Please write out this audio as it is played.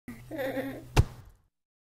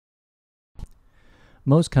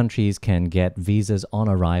Most countries can get visas on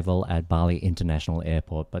arrival at Bali International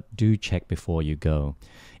Airport, but do check before you go.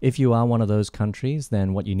 If you are one of those countries,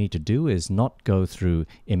 then what you need to do is not go through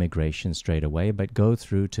immigration straight away, but go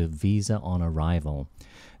through to visa on arrival.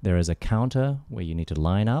 There is a counter where you need to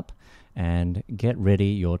line up and get ready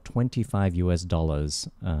your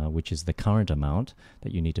 $25, which is the current amount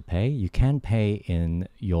that you need to pay. You can pay in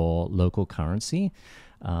your local currency,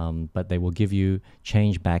 but they will give you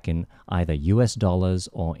change back in either US dollars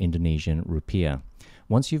or Indonesian rupiah.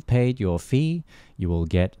 Once you've paid your fee, you will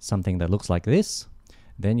get something that looks like this.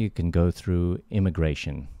 Then you can go through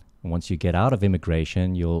immigration. Once you get out of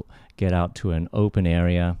immigration, you'll get out to an open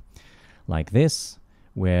area like this,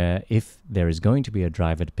 where if there is going to be a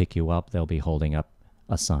driver to pick you up, they'll be holding up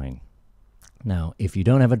a sign. Now, if you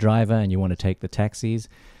don't have a driver and you want to take the taxis,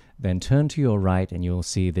 then turn to your right and you'll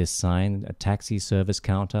see this sign, a taxi service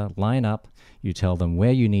counter. Line up, you tell them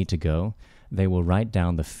where you need to go. They will write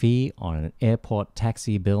down the fee on an airport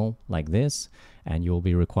taxi bill like this, and you'll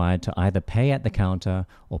be required to either pay at the counter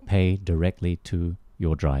or pay directly to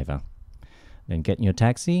your driver. Then get in your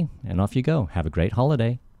taxi and off you go. Have a great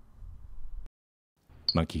holiday.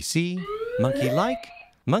 Monkey see, monkey like,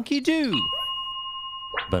 monkey do.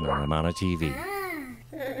 Banana Mana TV.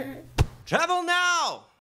 Travel now!